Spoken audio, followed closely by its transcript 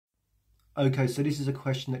Okay, so this is a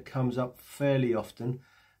question that comes up fairly often.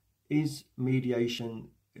 Is mediation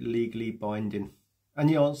legally binding? And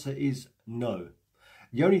the answer is no.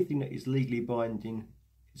 The only thing that is legally binding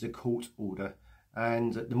is a court order.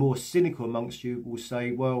 And the more cynical amongst you will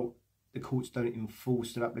say, well, the courts don't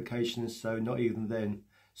enforce their applications, so not even then.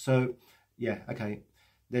 So, yeah, okay,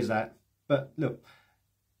 there's that. But look,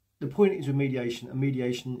 the point is with mediation, and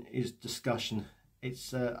mediation is discussion.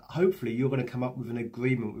 It's hopefully you're going to come up with an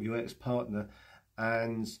agreement with your ex-partner,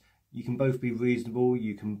 and you can both be reasonable,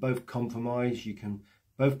 you can both compromise, you can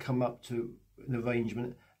both come up to an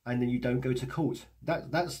arrangement, and then you don't go to court.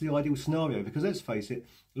 That's the ideal scenario, because let's face it,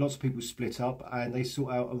 lots of people split up and they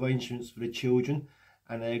sort out arrangements for the children,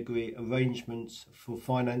 and they agree arrangements for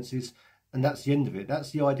finances, and that's the end of it.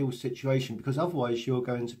 That's the ideal situation, because otherwise you're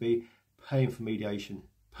going to be paying for mediation,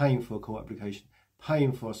 paying for a court application,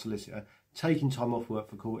 paying for a solicitor, taking time off work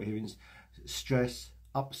for court hearings, stress,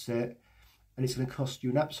 upset, and it's going to cost you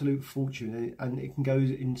an absolute fortune, and it can go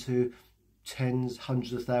into tens,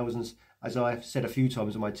 hundreds of thousands. As I've said a few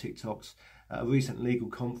times on my TikToks, at a recent legal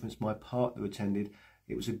conference my partner attended,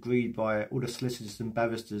 it was agreed by all the solicitors and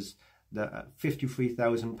barristers that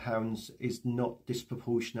 £53,000 is not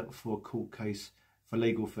disproportionate for a court case for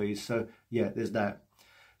legal fees. So yeah, there's that.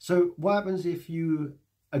 So what happens if you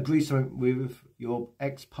agree something with your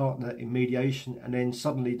ex-partner in mediation, and then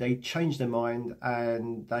suddenly they change their mind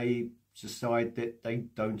and they decide that they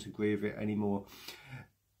don't agree with it anymore?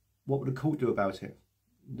 What would the court do about it?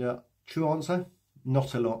 The true answer,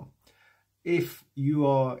 not a lot. If you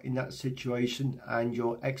are in that situation and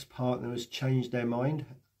your ex-partner has changed their mind,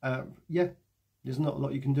 yeah, there's not a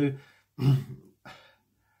lot you can do.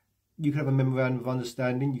 You could have a memorandum of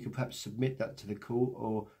understanding. You could perhaps submit that to the court,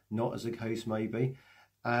 or not, as the case may be,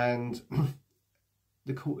 and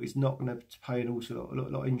the court is not going to pay an awful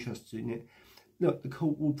lot of interest in it. Look, the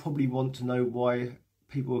court will probably want to know why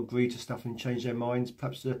people agree to stuff and change their minds.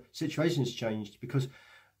 Perhaps the situation has changed, because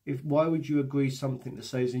why would you agree something that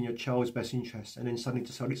says in your child's best interest and then suddenly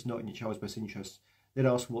decide it's not in your child's best interest? They'd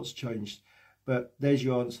ask what's changed. But there's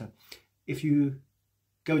your answer. If you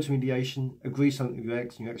go to mediation, agree something with your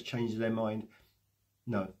ex, and your ex changes their mind,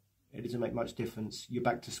 no, it doesn't make much difference. You're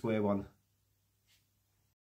back to square one.